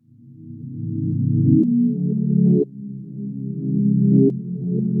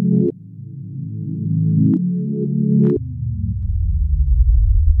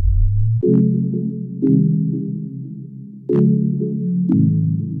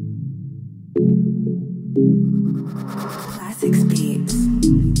Classics Beats.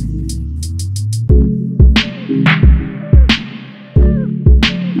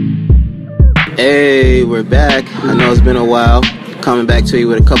 Hey, we're back. I know it's been a while. Coming back to you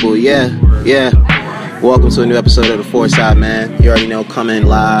with a couple, Welcome to a new episode of The Foresight, man. You already know, coming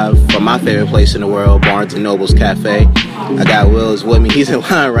live from my favorite place in the world, Barnes & Noble's Cafe. I got Wills with me. He's in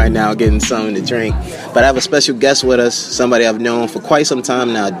line right now getting something to drink. But I have a special guest with us, somebody I've known for quite some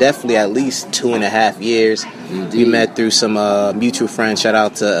time now, definitely at least 2.5 years. Indeed. We met through some mutual friends. Shout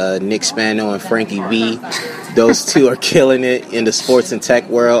out to Nick Spano and Frankie V. Those two are killing it in the sports and tech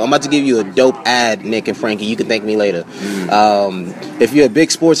world. I'm about to give you a dope ad, Nick and Frankie. You can thank me later. If you're a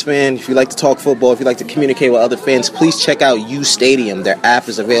big sports fan, if you like to talk football, if you like to communicate with other fans, please check out U Stadium. Their app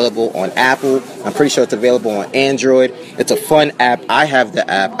is available on Apple. I'm pretty sure it's available on Android. It's a fun app. I have the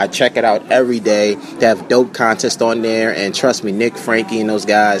app. I check it out every day. They have dope contests on there. And trust me, Nick, Frankie, and those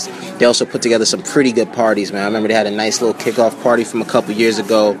guys, they also put together some pretty good parties, man. I remember they had a nice little kickoff party from a couple years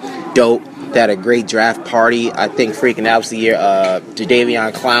ago. Dope. They had a great draft party. I think freaking that was the year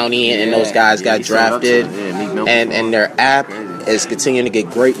Jadeveon Clowney and those guys got drafted. And their app is continuing to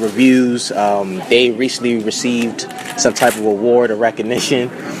get great reviews. They recently received some type of award or recognition.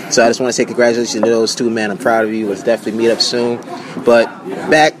 So I just want to say congratulations to those two, man. I'm proud of you. Let's definitely meet up soon. But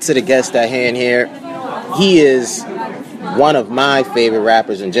back to the guest at hand here. He is one of my favorite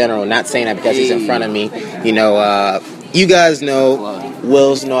rappers in general. Not saying that because he's in front of me. You know, you guys know,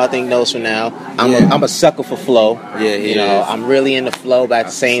 Wills know, I think knows for now. I'm a sucker for flow. Yeah, you know, I'm really into flow, but at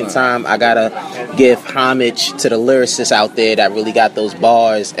the same time, I gotta give homage to the lyricists out there that really got those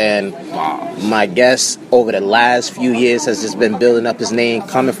bars. And my guest over the last few years has just been building up his name,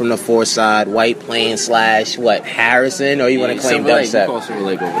 coming from the Foresight, White Plains / Harrison, or you want to claim Dubstep? We call Silver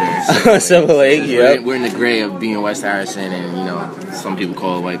Lake over there. Silver Lake, yeah. We're in the gray of being West Harrison, and you know, some people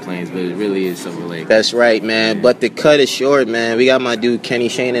call it White Plains, but it really is Silver Lake. That's right, man. But the cut is short, man. We got my dude Kenny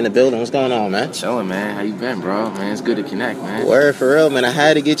Shane in the building. What's going on, man? Chilling, man. How you been, bro? Man, it's good to connect, man. Word, for real, man. I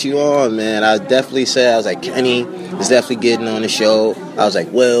had to get you on, man. I definitely said, I was like, Kenny is definitely getting on the show. I was like,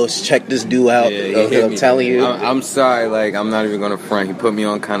 well, check this dude out. Yeah, I'm telling you. I'm sorry, like, I'm not even going to front. He put me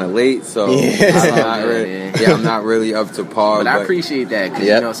on kind of late, so I'm not really up to par. But I appreciate that, because,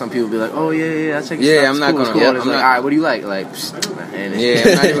 you know, some people be like, oh, yeah, I check your stuff. I'm not going to. Cool. It's like, all right, what do you like? Like, I'm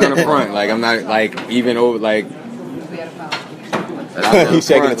not even going to front. Like, I'm not, like, even over, like, he's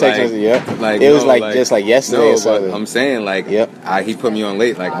checking the text message, Like, it was just like yesterday or something. I'm saying, like, he put me on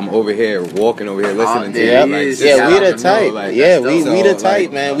late. Like, I'm over here, walking over here, listening to you. We the type. We the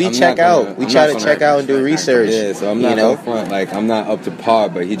type, man. We check out. We try to check out and do research. Yeah, so I'm not up front. Like, I'm not up to par,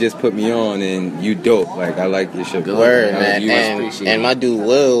 but he just put me on, and you dope. Like, I like your shit. Word, man. And my dude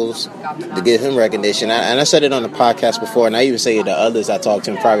Wills, to give him recognition, and I said it on the podcast before, and I even say it to others I talk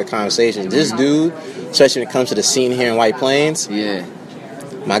to in private conversations. This dude, especially when it comes to the scene here in White Plains,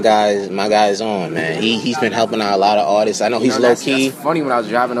 my guy's on, man. He's been helping out a lot of artists. I know he's low key. That's funny. When I was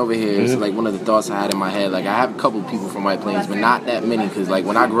driving over here, it's like one of the thoughts I had in my head. Like, I have a couple people from White Plains, but not that many. Because like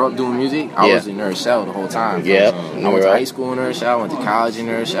when I grew up doing music, I was in Nurse Shell the whole time. I went to high school in Nurse Shell. I went to college in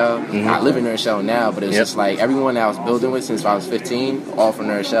Nurse Shell. I live in Nurse Shell now, but it's just like everyone that I was building with since I was 15, all from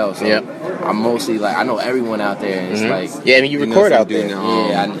Nurse Shell. So I'm mostly like, I know everyone out there. And it's like, I mean, you record out there. You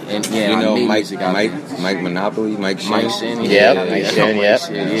know, Mike Monopoly, Mike Shin. Mike Shin, Mike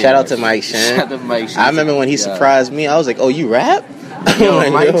Shin, Shout out to Mike Shin. I remember when he surprised me. I was like, "Oh, you rap?"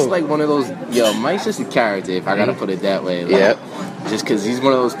 Mike's like one of those. Mike's just a character, if I gotta put it that way. Like, just because he's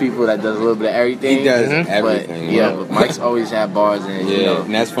one of those people that does a little bit of everything. He does everything. But Mike's always had bars, and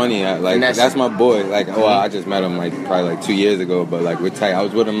and that's funny. That's my boy. Like, I just met him like probably like 2 years ago, but like we're tight. I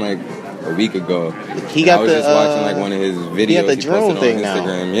was with him like a week ago. I was just watching like one of his videos. He got the drone thing now.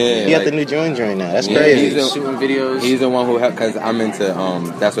 He got the new drone now. That's crazy. He's shooting videos. He's the one who helped, because I'm into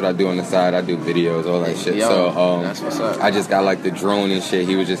that's what I do on the side. I do videos, all that shit. So that's what's up. I just got like the drone and shit.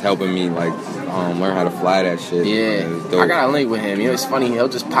 He was just helping me like learn how to fly that shit. I got a link with him. You know, it's funny. He'll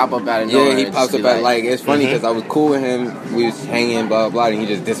just pop up out of nowhere. He pops up at like it's funny because I was cool with him. We was hanging, blah blah, and he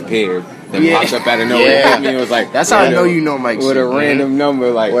just disappeared. Then popped up out of nowhere. I mean, it was like, that's how I know you know Mike. With a random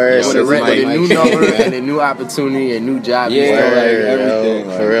number, like with a new number and a new opportunity, a new job. Everything.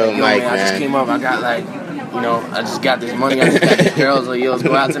 For real, Mike. I just came up. I got like, I just got this money. I just got these girls. Like, let's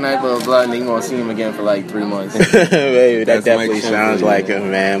go out tonight, blah blah blah. And then you gonna see him again for like 3 months. Baby, that definitely sounds like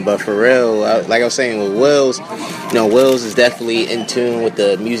him, man. But for real, like I was saying with Wills, Wills is definitely in tune with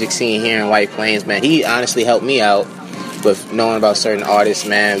the music scene here in White Plains, man. He honestly helped me out with knowing about certain artists,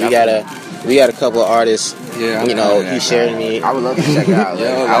 man. We got a couple of artists. Yeah, he shared me. I would love to check it out.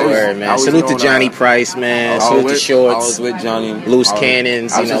 Man. Salute to Johnny Price, man. Salute to Shorts. I was with Johnny. Loose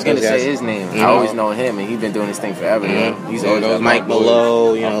Cannons. I was just gonna say his name. I always know him, and he's been doing this thing forever. He's always Mike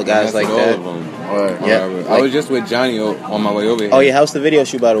Below. Guys like that. I was just with Johnny on my way over here. Oh yeah, how's the video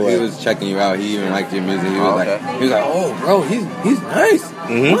shoot, by the way? He was checking you out. He even liked your music. He was like, oh bro, he's nice.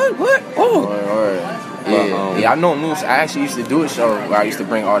 What? Oh. I know Moose. I actually used to do a show where I used to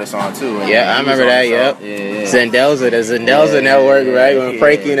bring artists on too. I remember that. Yep. Yeah. Zendelza, the Zendelza Network, right? When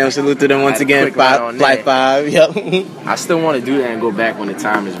Frankie and them, salute to them once again. Flight 5. Yep. I still want to do that and go back when the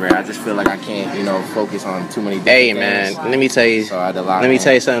time is right. I just feel like I can't, focus on too many different things. Man, let me tell you. Let me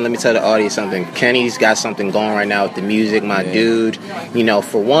tell you something. Let me tell the audience something. Kenny's got something going right now with the music, my dude.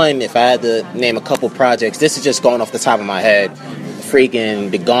 For one, if I had to name a couple projects, this is just going off the top of my head.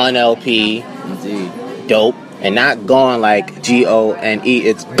 Freaking the Gone LP. Indeed. Dope. And not gone like GONE,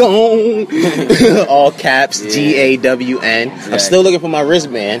 it's gone. All caps, GAWN. Exactly. I'm still looking for my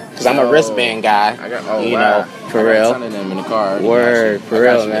wristband because I'm a wristband guy. For real. I got a ton of them in the car. Word, for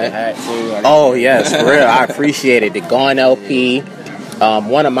real, man. Yes, for real. I appreciate it. The Gone LP.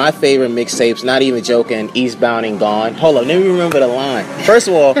 One of my favorite mixtapes, not even joking, Eastbound and Gone. Hold up, let me remember the line. First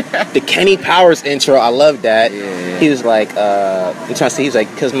of all, the Kenny Powers intro, I love that. He was like, I'm trying to say, he was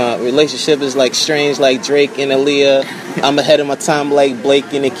like, because my relationship is like strange like Drake and Aaliyah. I'm ahead of my time like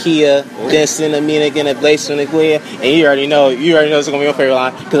Blake and Nakia. Dancing a meaning in a place in the clear. And you already know it's going to be my favorite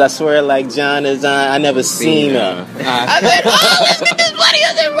line. Because I swear like John is on, I never seen her. I said, let's get this buddy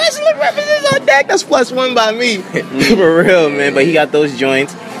as a wrestler references on deck. That's +1 by me. For real, man. But he got those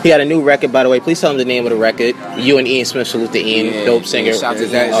joints. He got a new record, by the way. Please tell him the name of the record. You and Ian Smith. Salute to Ian, dope singer. Is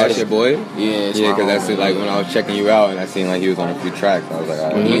that your boy? Yeah, because that's it. Like when I was checking you out and I seen like he was on a few tracks, I was like,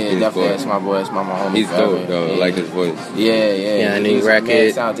 definitely, that's my boy. That's my homie. He's dope, though. I like his voice. Yeah, new record.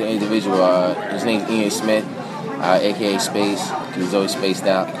 He's a talented individual. His name's Ian Smith, aka Space, because he's always spaced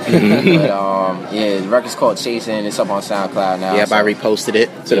out. But the record's called Chasing. It's up on SoundCloud now. Yep, I reposted it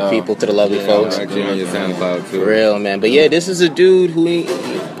to the people, to the lovely folks. Actually on your SoundCloud too. For real, man. But this is a dude who,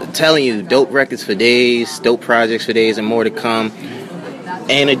 I'm telling you, dope records for days, dope projects for days, and more to come.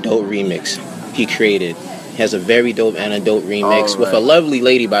 Antidote remix he created. He has a very dope Antidote remix with a lovely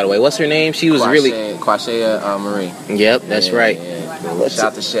lady, by the way. What's her name? She was Quashea Marie. Yep, that's right. Shout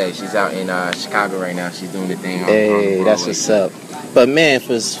out to Shay. She's out in Chicago right now. She's doing the thing. Hey, that's what's up. But man,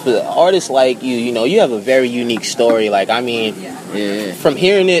 for artists like you, you have a very unique story. Like, I mean, from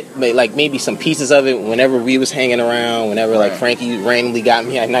hearing it, like maybe some pieces of it, whenever we was hanging around, whenever like Frankie randomly got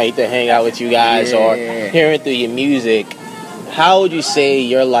me at night to hang out with you guys, or hearing through your music, how would you say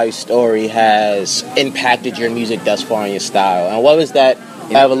your life story has impacted your music thus far in your style? And what was that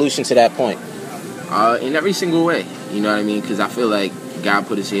evolution to that point? In every single way, you know what I mean? Because I feel like God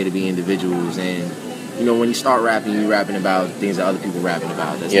put us here to be individuals, and when you start rapping, you're rapping about things that other people rapping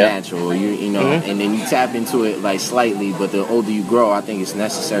about. That's natural, and then you tap into it like slightly. But the older you grow, I think it's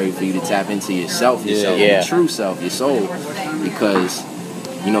necessary for you to tap into yourself, your true self, your soul, because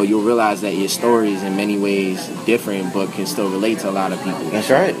you'll realize that your story is in many ways different, but can still relate to a lot of people. That's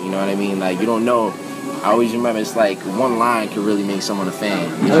right. You know what I mean? Like, you don't know. I always remember it's like one line can really make someone a fan.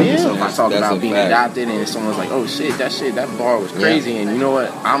 So if I talk about being adopted and someone's like, oh shit, that bar was crazy, and you know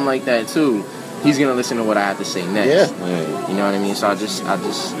what? I'm like that too. He's gonna listen to what I have to say next. You know what I mean? So I just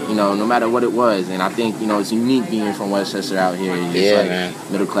no matter what it was, and I think it's unique being from Westchester out here.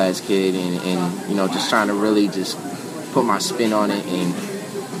 Just middle class kid, and just trying to really just put my spin on it, and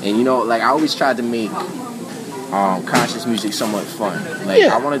like I always tried to make conscious music somewhat fun. Like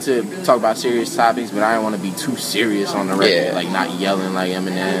I wanted to talk about serious topics, but I didn't want to be too serious on the record, like not yelling like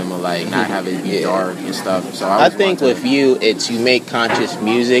Eminem or like not have it be dark and stuff. So I think with you, it's you make conscious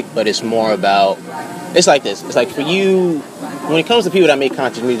music, but it's more about. It's like this. It's like for you, when it comes to people that make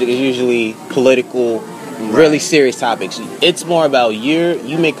conscious music, it's usually political, really serious topics. It's more about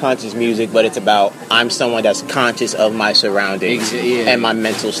you make conscious music, but it's about I'm someone that's conscious of my surroundings and my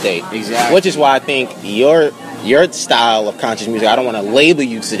mental state. Exactly. Which is why I think your style of conscious music, I don't want to label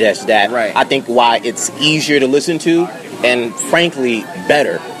you to suggest that. Right. I think why it's easier to listen to and frankly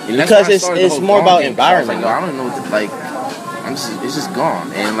better. Because it's more about environment. I don't know what to it's just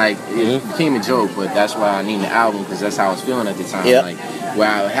gone, and like it became a joke, but that's why I named the album, because that's how I was feeling at the time. Like where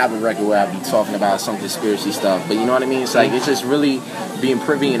I would have a record where I'd be talking about some conspiracy stuff, but you know what I mean? It's like it's just really being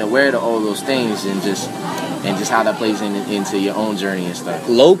privy and aware to all those things, and just how that plays into your own journey and stuff.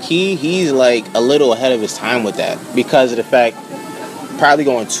 Low key, he's like a little ahead of his time with that, because of the fact probably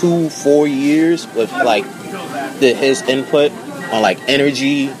going 2-4 years with like his input on like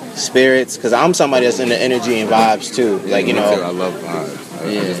energy, spirits, because I'm somebody that's into energy and vibes too. Like I love vibes.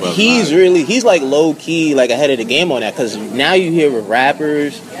 He's like low key, like ahead of the game on that, because now you hear with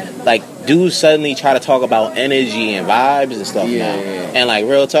rappers, like dudes suddenly try to talk about energy and vibes and stuff now. And like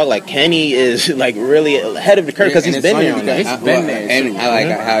real talk, like Kenny is like really ahead of the curve because he's been there on that. He's been there and like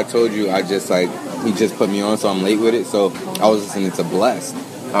how I told you, I just like he just put me on, so I'm late with it. So I was listening to Blessed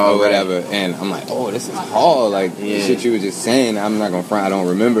or whatever, and I'm like, oh, this is hard. Like the shit you were just saying, I'm not gonna front, I don't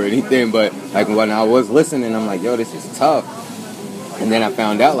remember anything, but like when I was listening, I'm like, yo, this is tough. And then I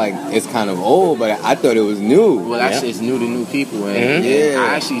found out like it's kind of old, but I thought it was new. Well, actually, it's new to new people, and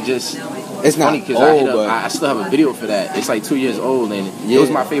I actually just. It's funny not because old, I still have a video for that. It's like 2 years old, and it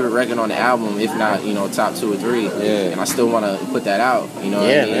was my favorite record on the album, if not, top 2 or 3. And I still want to put that out. You know what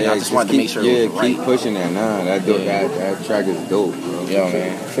I mean? I just wanted to make sure it was right. Keep pushing that. That track is dope, bro. Yo,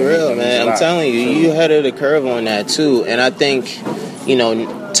 man. For real, man. I'm telling you, you ahead of the curve on that too. And I think,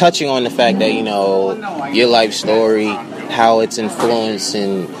 touching on the fact that, your life story, how it's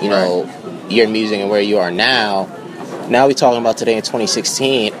influencing, your music and where you are now. Now we're talking about today in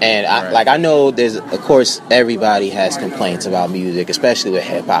 2016, and I know there's, of course, everybody has complaints about music, especially with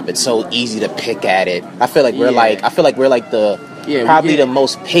hip hop. It's so easy to pick at it. I feel like we're like the probably the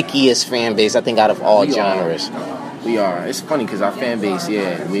most pickiest fan base, I think, out of all genres. We are. It's funny because our fan base,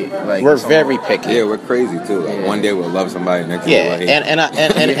 we're very picky. Yeah, we're crazy too. Like one day we'll love somebody, next day we'll hate.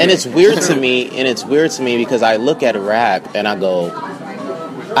 And it's weird to me. And it's weird to me because I look at rap and I go,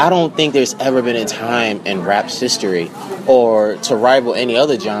 I don't think there's ever been a time in rap's history or to rival any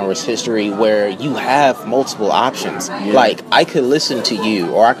other genre's history where you have multiple options. Like, I could listen to you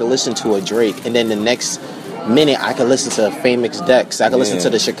or I could listen to a Drake, and then the next minute I could listen to Famous Dex. I could listen to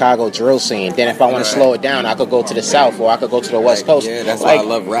the Chicago drill scene. Then if I want to slow it down, I could go to the South or I could go to the West Coast. Yeah, that's why I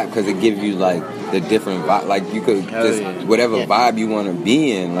love rap, because it gives you like the different vibe. Like you could whatever vibe you want to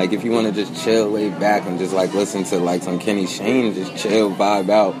be in. Like if you want to just chill, lay back, and just like listen to like some Kenny Shane, just chill, vibe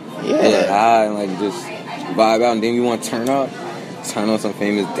out, high, and like just vibe out. And then you want to turn on some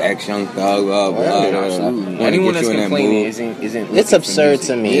Famous Dex, Young Thug, anyone that's complaining isn't it's absurd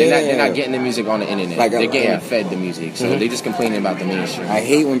to me. They're not getting the music on the internet. Like, they're getting fed the music, so they're just complaining about the mainstream. I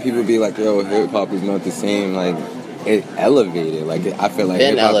hate when people be like, yo, hip hop is not the same. Like, it elevated. Like, I feel like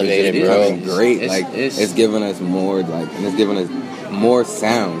hip hop is becoming great. It's giving us more, and it's giving us more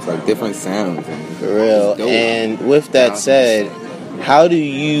sounds, like different sounds. For real. And with that said, how do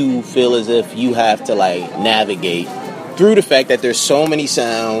you feel as if you have to navigate through the fact that there's so many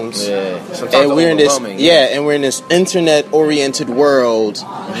sounds, and we're in this internet-oriented world?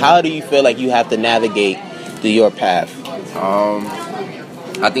 How do you feel like you have to navigate through your path?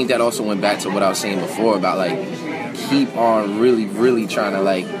 I think that also went back to what I was saying before about keep on really, really trying to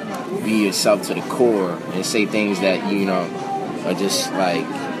be yourself to the core and say things that are just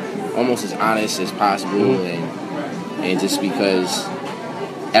almost as honest as possible, and just because.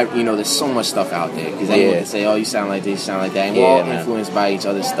 There's so much stuff out there because everyone can say, "Oh, you sound like this, you sound like that," and we're all influenced by each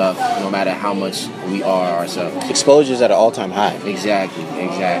other's stuff, no matter how much we are ourselves. Exposure's at an all-time high. Exactly.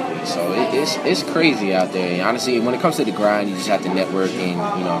 So it's crazy out there. And honestly, when it comes to the grind, you just have to network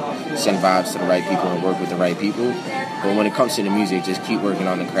and send vibes to the right people and work with the right people. But when it comes to the music, just keep working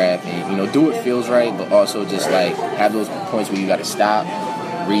on the craft and do what feels right, but also just have those points where you got to stop.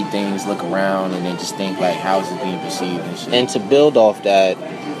 Read things, look around, and then just think how is it being perceived and shit. And to build off that,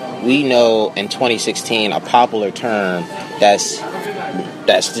 we know in 2016 a popular term that's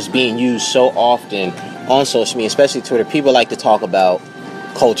just being used so often on social media, especially Twitter. People like to talk about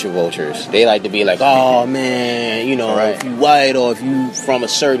culture vultures. They like to be like, oh man, if you white or if you from a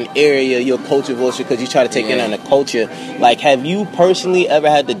certain area, you're a culture vulture because you try to take in on the culture. Have you personally ever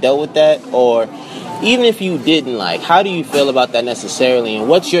had to deal with that? Or even if you didn't, how do you feel about that necessarily? And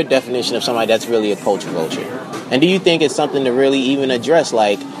what's your definition of somebody that's really a culture vulture? And do you think it's something to really even address?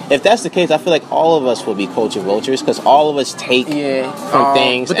 If that's the case, I feel like all of us will be culture vultures because all of us take from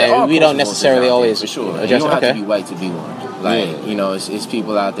things, and we don't necessarily always for sure. address. You don't have to be white to be one. It's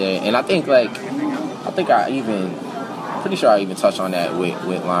people out there, and I think pretty sure I even touched on that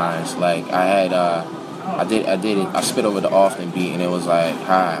with lines. I spit over the Often beat, and it was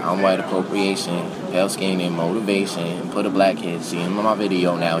hi, I'm white appropriation, pale skin and motivation, put a black kid, see him in my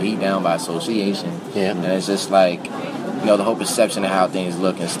video now, he down by association. Yeah. And it's just the whole perception of how things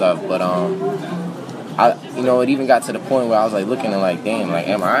look and stuff. But it even got to the point where I was looking and damn,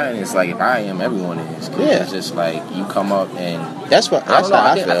 am I? And it's if I am, everyone is. It's just you come up and that's how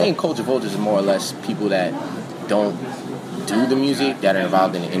I feel. I think culture vultures is more or less people that don't do the music that are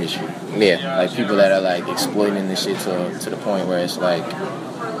involved in the industry. Yeah. People that are exploiting this shit to the point where it's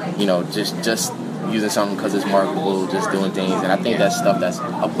just using something because it's marketable, just doing things, and I think that's stuff that's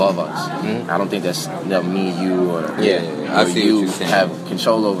above us. I don't think that's me, you, or you have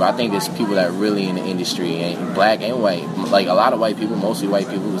control over. I think there's people that are really in the industry, and black and white, like a lot of white people, mostly white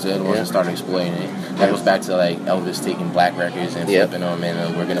people, who said the ones that started exploiting it. That goes back to like Elvis taking black records and flipping them,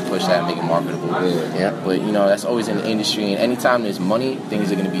 and we're gonna push that and make it marketable. But you know, that's always in the industry, and anytime there's money,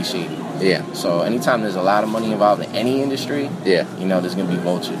 things are gonna be shady. So anytime there's a lot of money involved in any industry, you know, there's gonna be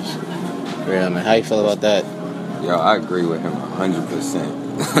vultures. Yeah, man. How you feel about that? Yo, I agree with him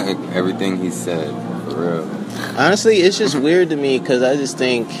 100%. Everything he said, for real. Honestly, it's just weird to me because I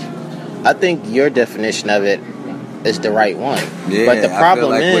think your definition of it is the right one. Yeah, but the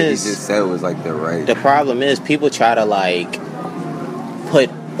problem I feel like what he is, just said was like the right. The problem is people try to like put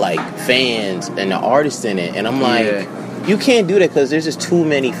like fans and the artist in it, and I'm like, you can't do that because there's just too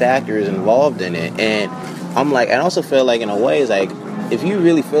many factors involved in it. And I'm like, I also feel like in a way, it's like, if you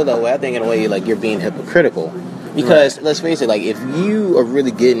really feel that way, I think in a way like you're being hypocritical. Because let's face it, like if you are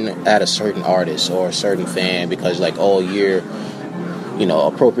really getting at a certain artist or a certain fan because like, oh, you're, you know,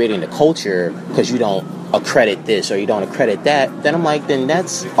 appropriating the culture because you don't accredit this or you don't accredit that, then I'm like, then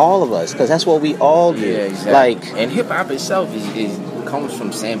that's all of us because that's what we all do. Exactly. Like, and hip hop itself is comes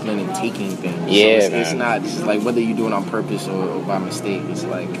from sampling and taking things. It's not just like whether you do it on purpose or by mistake. It's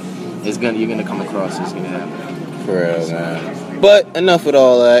like you're gonna come across. It's gonna happen. For real, man. But enough with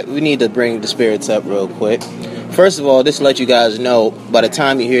all that. We need to bring the spirits up real quick. First of all, just to let you guys know, by the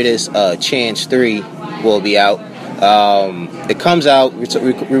time you hear this, Chance 3 will be out. It comes out,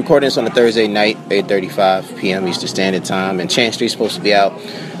 we're recording this on a Thursday night, 8:35 p.m. Eastern Standard Time, and Chance 3 is supposed to be out.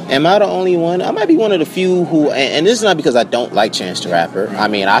 Am I the only one? I might be one of the few who, and this is not because I don't like Chance the Rapper. I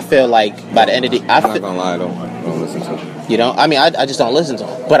mean, I feel like by the end of the... I'm not gonna lie, I don't listen to him. You know, I mean, I just don't listen to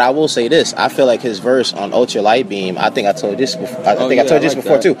him. But I will say this: I feel like his verse on Ultra Light Beam. I think I told this before. I told you this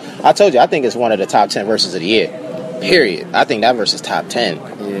before too. I told you I think it's one of the top 10 verses of the year. Period. I think that verse is top 10.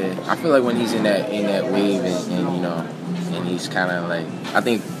 Yeah, I feel like when he's in that wave, and you know, and he's kind of like, I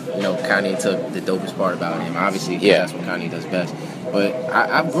think, you know, Kanye took the dopest part about him. Obviously, that's what Kanye does best. But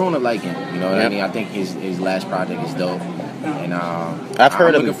I've grown to like him. You know what I mean? I think his last project is dope. And I've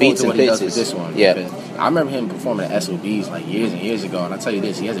heard him beats and pieces. This one, I remember him performing at SOBs like years and years ago, and I tell you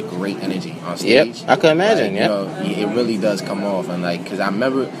this, he has a great energy on stage. I can imagine. Like, you know, it really does come off, and like, because I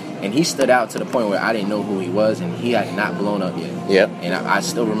remember, and he stood out to the point where I didn't know who he was, and he had not blown up yet. And I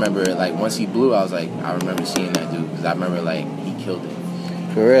still remember, like, once he blew, I was like, I remember seeing that dude, because I remember like he killed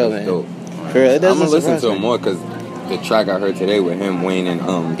it. For real, man. Dope. For real, I'm gonna listen to him more because the track I heard today with him, Wayne, and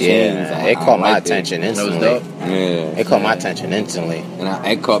Chains, it caught my attention instantly. It caught my attention instantly. And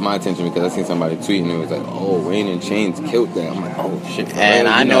it caught my attention because I seen somebody tweeting and it was like, oh, Wayne and Chains killed that. I'm like, oh shit. And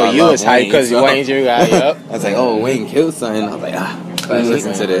I know you was hyped because Wayne's your guy. I was like, oh, Wayne killed something. I was like, let me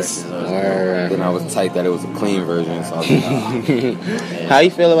listen to this. Then I was tight that it was a clean version. So I was like, How you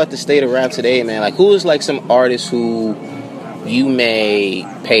feel about the state of rap today, man? Like, who is like some artists who you may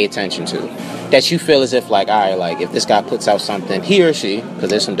pay attention to? That you feel as if, like, all right, like, if this guy puts out something, he or she, because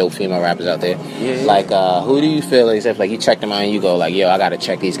there's some dope female rappers out there, like, who do you feel as if, like, you check them out and you go, like, yo, I got to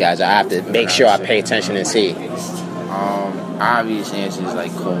check these guys. I have to make sure I pay attention and see. Obvious answers,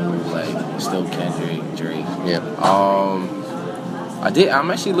 like, Cole, like, still Kendrick, Drake. I'm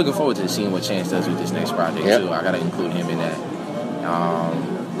actually looking forward to seeing what Chance does with this next project, too. I got to include him in that.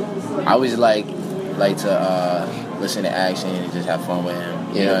 I always like to listen to Action and just have fun with him.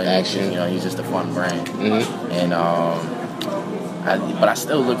 You know, Action. You know, he's just a fun brand. And but I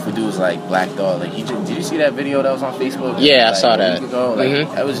still look for dudes like Black Thought. Like, did you see that video that was on Facebook? Yeah, like, I saw that.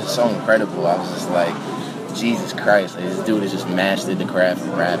 That was just so incredible. I was just like, Jesus Christ! Like, this dude has just mastered the craft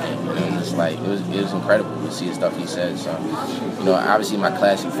of rapping. And it's like it was incredible to see the stuff he said. So, you know, obviously my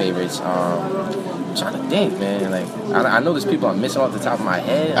classic favorites. I'm trying to think, man. Like, I know there's people I'm missing off the top of my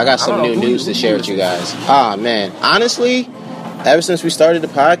head. I got some new news to share with you guys. Man, honestly, ever since we started the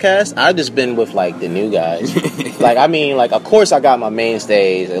podcast, I've just been with like the new guys. Like, I mean, like, of course I got my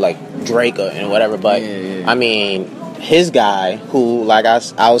mainstays like Drake and whatever, but I mean, his guy, who, like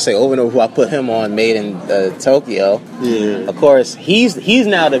I would say over and over, who I put him on, Made in Tokyo. Of course, he's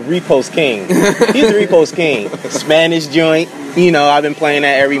now the repost king. He's the repost king. Spanish joint. You know, I've been playing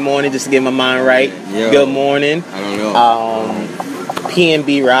that every morning just to get my mind right. Good morning. I don't know.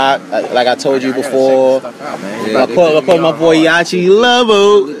 PNB Rock, like I told you before. I put my boy Yachi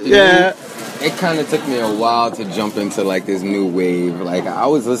Lovo. It kind of took me a while to jump into like this new wave. Like, I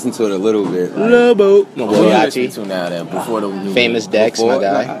was listening to it a little bit. Lobo. My boy Yachi. To now then, before the new Famous Dex, my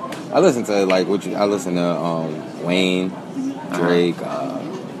guy. I listen to like I listen to Wayne, Drake,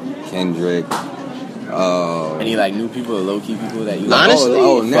 Kendrick. Any like new people or low key people that you like?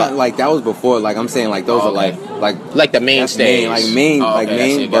 Honestly, not like that was before. Like I'm saying, like those are like the mainstays,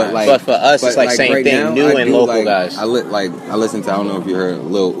 but for us, it's like same right thing, now, new and local guys. I listen to, I don't know if you heard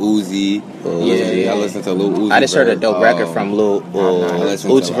Lil Uzi. I listen to Lil Uzi. I just heard a dope record from Lil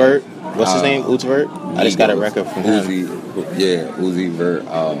Uzi Vert. What's his name? Uzi Vert. I just got a record from Uzi. Yeah, Uzi Vert.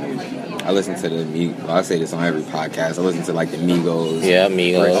 I listen to I say this on every podcast. I listen to like the Migos,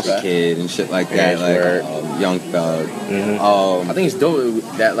 Migos, Fresh Kid, and shit like that, Young Thug. Mm-hmm. I think it's dope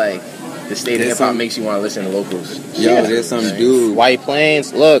that like the state of hip hop makes you want to listen to locals. There's some dude. White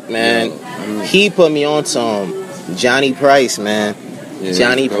Plains. Look, man, he put me on some Johnny Price, man. Yeah,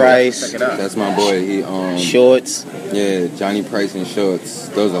 Johnny Price. That's my boy. He Shorts. Yeah, Johnny Price and Shorts.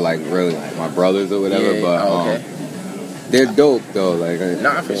 Those are like really like my brothers or whatever. They're dope though. Like,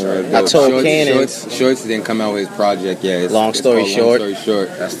 for sure. I told Cannon. Shorts didn't come out with his project yet. Long story short.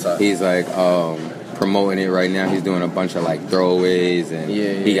 That's tough. He's like promoting it right now. He's doing a bunch of like throwaways, and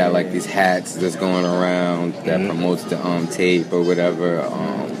he got like these hats that's going around that promotes the tape or whatever.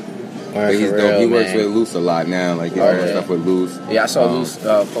 But he's dope. He works with Loose a lot now. Like, he's doing stuff with Loose. Yeah, I saw Loose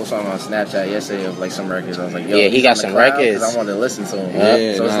post on Snapchat yesterday of like some records. I was like, yo, he got some records. I wanted to listen to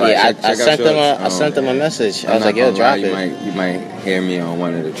him. I sent him a message. I was like, yo, drop it. You might hear me on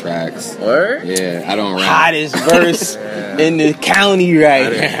one of the tracks. Word? Yeah, I don't rap. Hottest verse in the county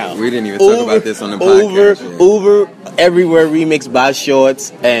right now. We didn't even talk about this on the podcast. Uber Everywhere remix by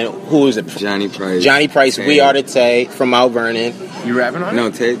Shorts, and who is it? Johnny Price. Tay. We Are the Tay from Mount Vernon. You rapping on it?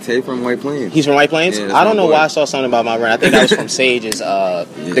 No, Tay from White Plains. He's from White Plains? Yeah, I don't know why I saw something about Mount Vernon. I think that was from Sage's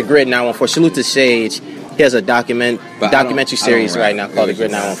The Grid 914. Salute to Sage. He has a documentary series right now called The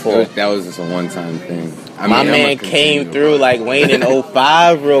Grid 914. That was just a one-time thing. My man came through like Wayne in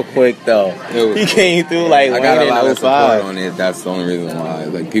 05 real quick though. He came through like Wayne in 05. I got a lot of support on it. That's the only reason why.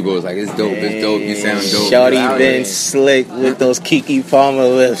 Like, people was like, it's dope, you sound dope. Shorty been slick with those Kiki Palmer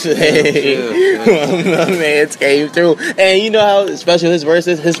lips. My man came through. And you know how special his verse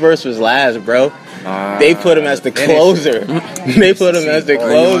is? His verse was last, bro. They put him as the closer.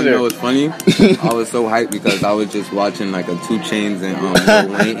 You know what's funny? I was so hyped because I was just watching like a 2 Chainz and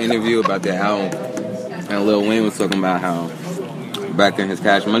Lil Wayne interview about their album. And Lil Wayne was talking about how back in his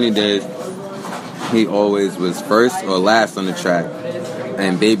Cash Money days, he always was first or last on the track.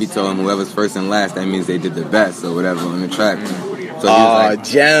 And Baby told him whoever's first and last, that means they did the best or whatever on the track. So he was like,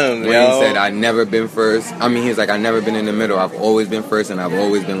 gem, Wayne said, I've never been first. I mean, he's like, I've never been in the middle. I've always been first and I've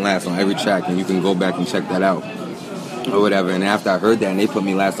always been last on every track. And you can go back and check that out or whatever. And after I heard that and they put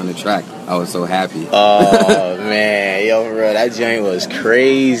me last on the track, I was so happy. Oh, man. Yo, for real, that joint was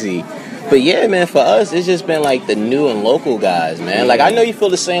crazy. But yeah, man, for us, it's just been like the new and local guys, man. Like, I know you feel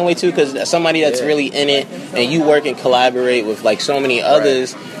the same way too, because somebody that's really in it and you work and collaborate with like so many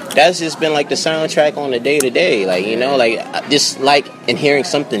others, that's just been like the soundtrack on the day to day. Like, you know, like just like in hearing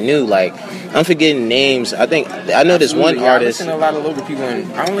something new. Like, I'm forgetting names. I know this one artist. I listen to a lot of local people,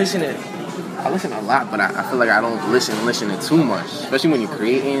 and I listen a lot, but I feel like I don't listen to too much, especially when you're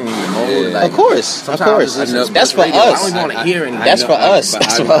creating and you're mobile. Like, of course. That's for us. I don't want to hear anything. That's for us.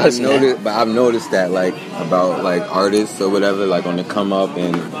 But I've noticed that, like, about like artists or whatever, like on the come up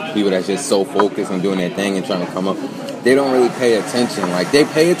and people that's just so focused on doing their thing and trying to come up, they don't really pay attention. Like, they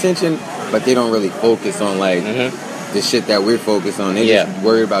pay attention, but they don't really focus on like the shit that we're focused on. They just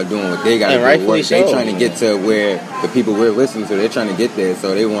worried about doing what they got to do. They trying to get to where the people we're listening to, they're trying to get there.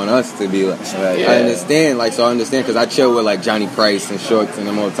 So they want us to be like, I understand. Like, so I understand because I chill with like Johnny Price and Shorts and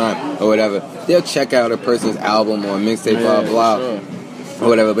them all the time or whatever. They'll check out a person's album or a mixtape, blah, blah, or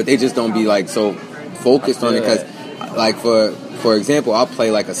whatever. But they just don't be like so focused on it because, like, for example, I'll play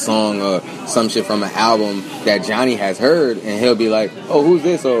like a song or some shit from an album that Johnny has heard, and he'll be like, "Oh, who's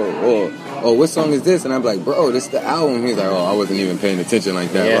this?" or what song is this? And I'm like, bro, this is the album. He's like, oh, I wasn't even paying attention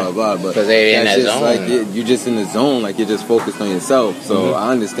like that, blah, blah. But because they're in that zone. Like, you're just in the zone. Like, you're just focused on yourself. So I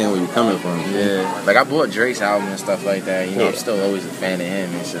understand where you're coming from. Yeah. Like, I bought Drake's album and stuff like that. You know, I'm still always a fan of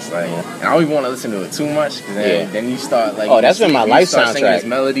him. It's just like, and I don't even want to listen to it too much because then you start like, that's been my life soundtrack. That's been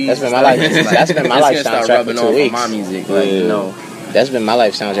my life. That's been my life soundtrack for 2 weeks. My music, like, you know. That's been my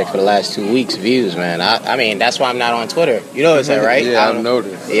life soundtrack for the last 2 weeks. Views, man. I mean, that's why I'm not on Twitter. You know that, right? Yeah, I've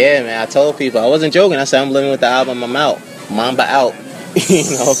noticed. Yeah, man. I told people I wasn't joking. I said I'm living with the album. I'm out. Mamba out. You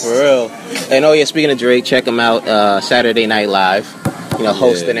know, for real. And speaking of Drake, check him out. Saturday Night Live. You know,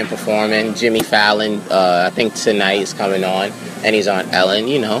 hosting and performing. Jimmy Fallon. I think tonight is coming on, and he's on Ellen.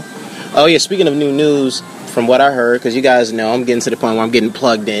 You know. Oh yeah. Speaking of new news. From what I heard, because you guys know I'm getting to the point where I'm getting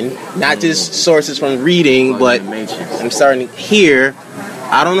plugged in. Not just sources from reading, but I'm starting to hear,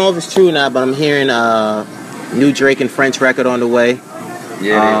 I don't know if it's true or not, but I'm hearing new Drake and French record on the way.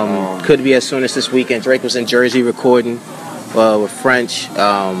 Yeah. Could be as soon as this weekend. Drake was in Jersey recording with French.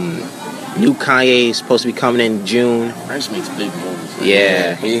 New Kanye is supposed to be coming in June. French makes big moves.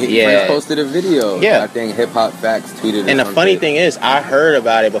 Yeah. French posted a video. Yeah. I think Hip Hop Facts tweeted it. And the funny thing is, I heard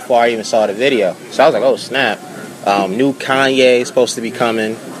about it before I even saw the video. So I was like, oh, snap. New Kanye is supposed to be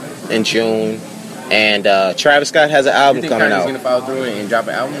coming in June. And Travis Scott has an album coming out. You think Kanye's going to follow through and drop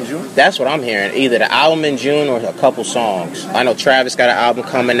an album in June? That's what I'm hearing. Either the album in June or a couple songs. I know Travis got an album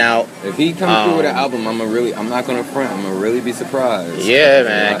coming out. If he comes through with an album, I'm not gonna front. I'm gonna really be surprised. Yeah,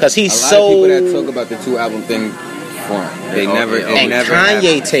 man, because he's a lot so. of people that talk about the 2 album thing front. They never. And never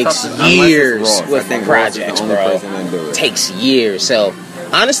Kanye takes years with the projects, bro. It Takes years. So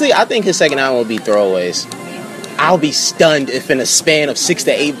honestly, I think his second album will be throwaways. I'll be stunned if in a span of 6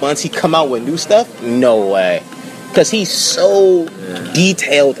 to 8 months he come out with new stuff. No way. Because he's so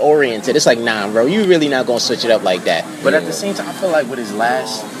detailed oriented. It's like, nah, bro, you really not going to switch it up like that. But at the same time, I feel like with his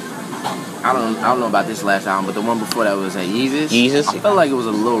last, I don't know about this last album, but the one before that was at Yeezus. I felt like it was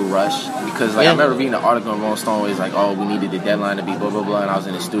a little rushed because I remember reading an article in Rolling Stone where it's like, oh, we needed the deadline to be blah blah blah, and I was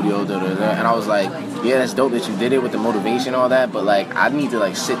in the studio, and I was like, yeah, that's dope that you did it with the motivation and all that, but like I need to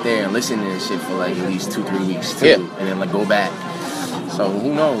like sit there and listen to this shit for like at least 2-3 weeks too, and then like go back. So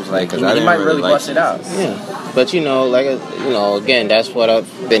who knows? Like he might really bust it out. Yeah, but again, that's what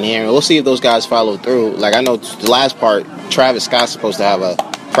I've been hearing. We'll see if those guys follow through. Like I know the last part, Travis Scott's supposed to have a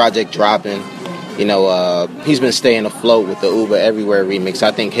project dropping. He's been staying afloat with the Uber Everywhere remix.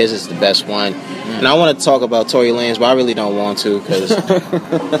 I think his is the best one. And I want to talk about Tory Lanez, but I really don't want to because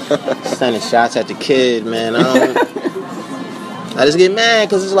sending shots at the kid, man. I just get mad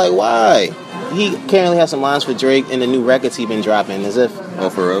because it's like, why? He currently has some lines for Drake in the new records he been dropping, as if. Oh,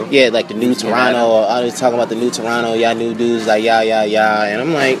 for real? Yeah, like the new Toronto. I was talking about the new Toronto. Y'all new dudes, like, yeah. And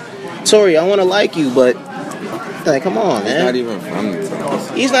I'm like, Tory, I want to like you, but. Like, come on, man. He's not even from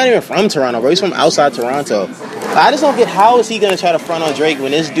Toronto. He's not even from Toronto, bro. He's from outside Toronto. I just don't get how is he going to try to front on Drake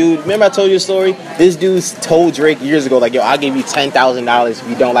when this dude... Remember I told you a story? This dude told Drake years ago, like, yo, I'll give you $10,000 if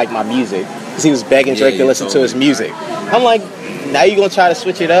you don't like my music. Because he was begging Drake to listen to his music. I'm like, now you're going to try to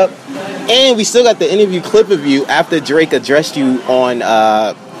switch it up? And we still got the interview clip of you after Drake addressed you on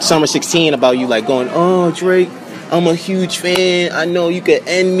Summer 16 about you, like, going, oh, Drake... I'm a huge fan. I know you could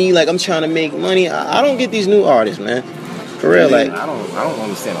end me. Like, I'm trying to make money. I don't get these new artists, man. For real, like. I don't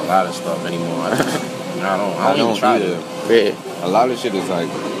understand a lot of stuff anymore. I don't even try to. Yeah. A lot of shit is, like,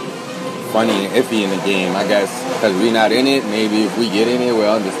 funny and iffy in the game, I guess. Because we not in it. Maybe if we get in it, we'll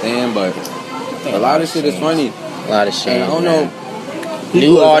understand. But a lot of shit is funny. A lot of shit. I don't know.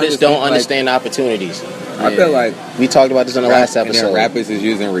 New artists don't understand opportunities. I feel like we talked about this in the last episode. And rappers is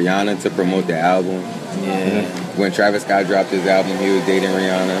using Rihanna to promote the album. Yeah. When Travis Scott dropped his album, he was dating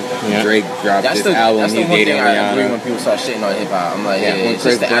Rihanna. Yeah. Drake dropped his album, he was dating Rihanna. When people start shitting on hip hop, I'm like, when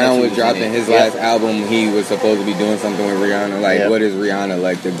Chris Brown was dropping his last album, he was supposed to be doing something with Rihanna. Like, what is Rihanna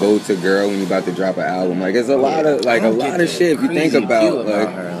like? The go-to girl when you about to drop an album? Like, it's a lot of shit if you think about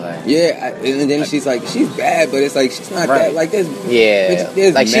and then she's like, she's bad, but it's like she's not that. Like, there's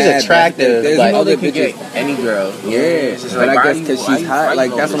like she's attractive. There's like other bitches, any girl. Yeah, but I guess because she's hot.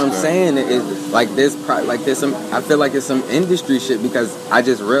 Like, that's what I'm saying. It's like there's some. I feel like it's some industry shit because I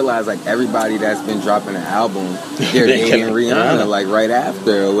just realized like everybody that's been dropping an album, they're dating Rihanna like right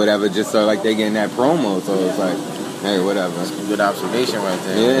after or whatever, just so like they getting that promo. So it's like, hey, whatever. That's a good observation right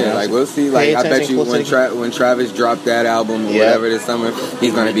there. Yeah, like we'll see. Like I bet you when Travis dropped that album or whatever this summer,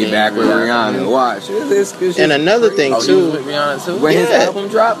 he's gonna be back with Rihanna. Watch. And another thing too, he was with Rihanna too. When his album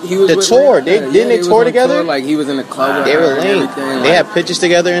dropped, he was the with tour. Rihanna. Didn't they tour together? Tour, like he was in the club. They were linked. They had pictures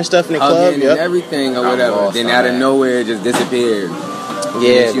together and stuff in the club. And everything or whatever. Then out of nowhere, it just disappeared.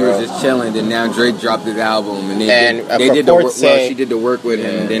 Yeah, she was just chilling. Then now Drake dropped his album, and they did the work. Well, she did the work with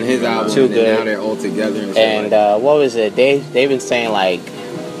him, and then his album. Too and good. Now they're all together. And what was it? They've been saying like,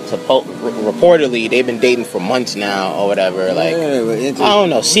 reportedly they've been dating for months now or whatever. Like, I don't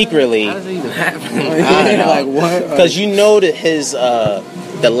know. Secretly, how does it even happen? I don't know. Like what? Because you know that his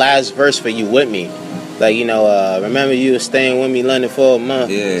the last verse for "You With Me." Like, remember you were staying with me London for a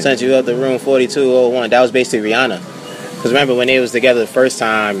month. Yeah. Sent you up the room 4201. That was basically Rihanna. Because remember when they was together the first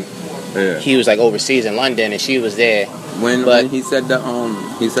time, he was like overseas in London and she was there. When he said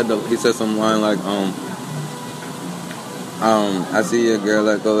he said some line like I see your girl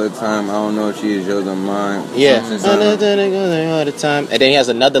like all the time. I don't know if she is yours or mine. Yeah, all the time. And then he has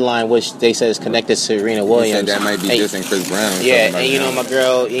another line which they said is connected to Serena Williams. He said that might be just in Chris Brown. Yeah, and my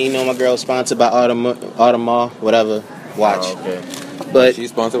girl sponsored by Audemars, whatever. Watch. Oh, okay. But she's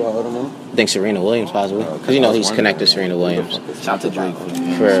sponsored by Audemars? I think Serena Williams possibly, because he's connected to Serena Williams. Shout to Drake for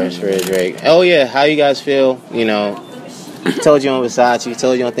Drake. Oh yeah, how you guys feel? Told you on Versace.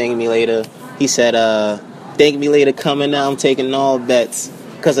 Told you on Thank Me Later. He said, "Thank Me Later coming now. I'm taking all bets."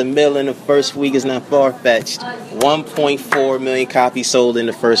 Because $1 million in the first week is not far-fetched. 1.4 million copies sold in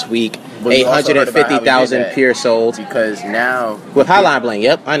the first week. 850,000 pure sold. Because now... With Hotline Bling,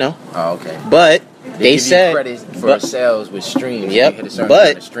 yep, I know. Oh, okay. But they give said... you credit for sales with streams. Yep, hit a certain but...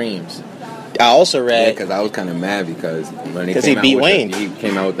 amount of streams. I also read... because I was kind of mad because when he beat Wayne. He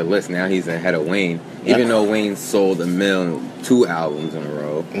came out with the list. Now he's ahead of Wayne. Even though Wayne sold 1 million, 2 albums in a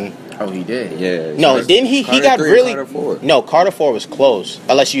row. Oh, he did? Yeah. No, didn't he? He got really... Carter 4. No, Carter 4 was close.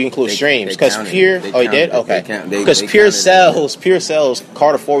 Unless you include streams. Because Pure... Oh, he did? Okay. Because Pure Sales,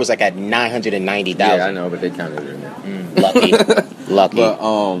 Carter 4 was like at 990,000. Yeah, I know, but they counted it in there. Lucky.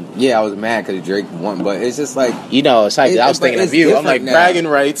 But, yeah, I was mad because Drake won. But it's just like... You know, it's like... I was thinking of you. I'm like, bragging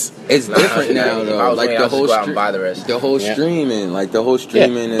rights. It's different now, though. Like, the whole streaming. Like, the whole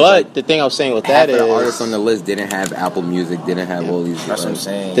streaming. But the thing I was saying with that is... the artists on the list didn't have Apple Music, didn't have all these... That's what I'm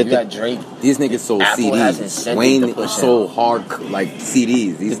saying. You got Drake. These niggas sold CDs. Wayne sold hard, like,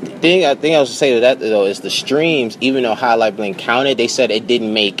 CDs. The thing I was going to say with that, though, is the streams, even though Highlight Bling counted, they said it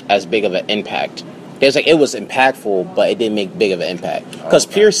didn't make as big of an impact. It was impactful, but it didn't make big of an impact. Because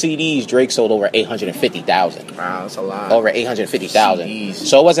pure CDs, Drake sold over 850,000. Wow, that's a lot. Over 850,000.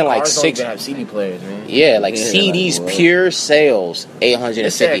 So it wasn't like six. Don't even have CD players, man. Yeah, like CDs, like, pure sales,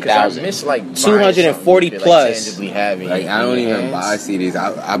 850,000. I miss like 240 plus. Tangibly having. Like, I don't even buy CDs.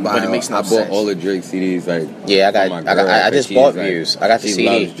 I bought all the Drake CDs. Like, yeah, I just bought Views. I got the CD.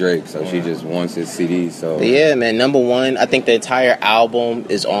 She loves Drake, so she just wants his CD. So yeah, man. Number one, I think the entire album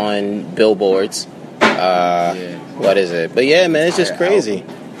is on billboards. What is it? But yeah, man, it's just crazy.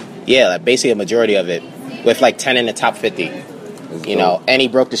 Yeah, like basically a majority of it, with like 10 in the top 50. You know, and he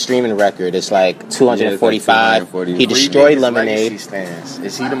broke the streaming record. It's like 245. Like he destroyed Lemonade.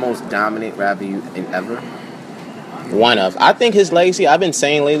 Is he the most dominant rapper ever? One of. I think his legacy. I've been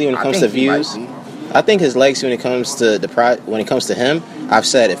saying lately when it comes to views. I think his legacy when it comes to him. I've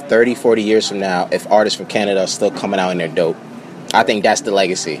said if 30, 40 years from now, if artists from Canada are still coming out and they're dope, I think that's the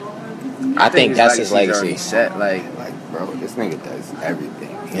legacy. I think that's his legacy. Set, like, bro, this nigga does everything.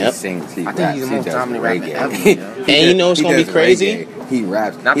 Yep. He sings, he I raps, think he's the most dominant rapper ever. And you know what's gonna be crazy? Reggae. He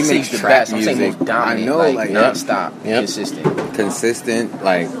raps. Not he makes the best. music. I'm saying most dominant. I know, like non-stop, consistent.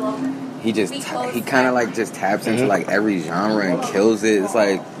 Like he kind of like just taps into like every genre and kills it. It's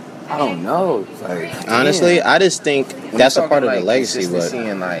like I don't know. It's like honestly, I just think that's a part of the legacy. But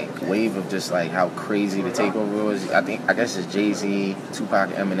seeing like wave of just like how crazy the takeover was. I guess it's Jay-Z, Tupac,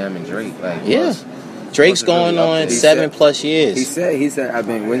 Eminem, and Drake. Like Drake's going on 7+ years. He said I've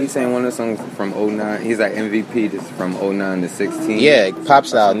been when he's saying one of the songs from 09, he's like MVP just from 09 to 16. Yeah, Pop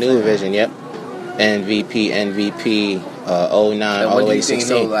Style, New Vision, yep. MVP 09 all the way to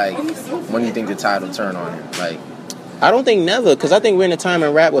 16. Like, when do you think the tide turn on him? Like, I don't think never, because I think we're in a time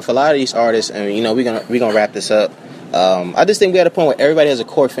in rap with a lot of these artists, and you know we're gonna wrap this up. I just think we're at a point where everybody has a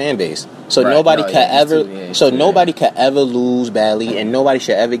core fan base, so nobody could ever lose badly, and nobody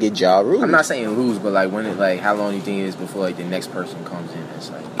should ever get Ja Rule. I'm not saying lose, but like how long do you think it is before like the next person comes in?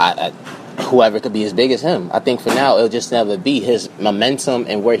 It's like whoever could be as big as him. I think for now it'll just never be. His momentum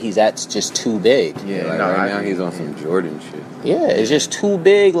and where he's at's just too big. Yeah, like right now he's on some Jordan shit. Yeah, it's just too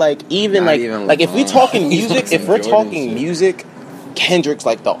big. Like even if we're talking music, Kendrick's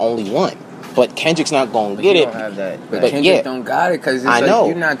like the only one. But Kendrick's not going to get it. Don't have that. But Kendrick don't got it because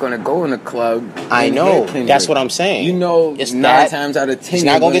you're not going to go in a club. I know. That's what I'm saying. You know, it's 9 times out of 10 he's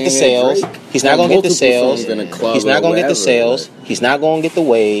not going to get the sales. He's not going to get the sales. He's not going to get the sales. He's not going to get the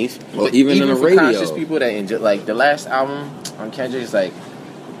wave. Well, even on the radio. Conscious people that enjoy, like the last album on Kendrick is like,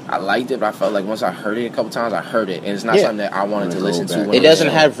 I liked it, but I felt like once I heard it a couple times, I heard it, and it's not something that I wanted to listen to. It doesn't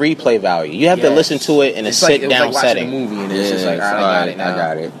have replay value. You have to listen to it in a sit-down setting. A movie, and it's just like I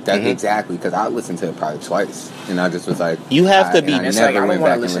got it. That's exactly because I listened to it probably twice, and I just was like, you have to be. It's like I don't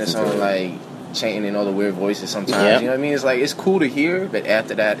want to listen to something like chanting in all the weird voices sometimes. Yep. You know what I mean? It's like it's cool to hear, but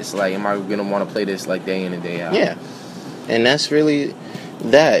after that, it's like, am I gonna want to play this like day in and day out? Yeah, and that's really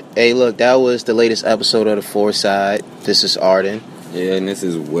that. Hey, look, that was the latest episode of The Four Side. This is Arden. Yeah, and this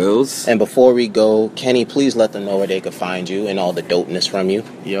is Wills. And before we go, Kenny, please let them know where they can find you and all the dopeness from you.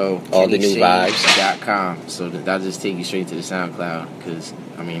 Yo, all the new vibes.com. So that'll just take you straight to the SoundCloud, because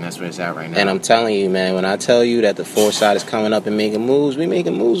I mean that's where it's at right now. And I'm telling you, man, when I tell you that the Four Side is coming up and making moves, we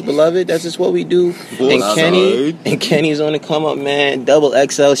making moves, beloved. That's just what we do. And Kenny's on the come up, man. Double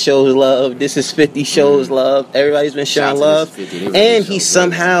XL shows love. This is 50 shows love. Everybody's been showing love. And he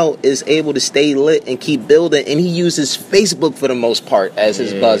somehow is able to stay lit and keep building. And he uses Facebook for the most first part as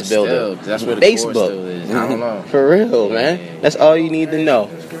his buzz builder. That's where the Facebook. core still is. I don't know. For real, man. That's all you need to know.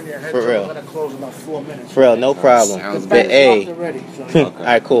 For real. For real, no problem. But hey, all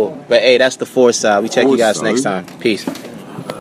right, cool. But hey, that's the 4 side. We check you guys next time. Peace.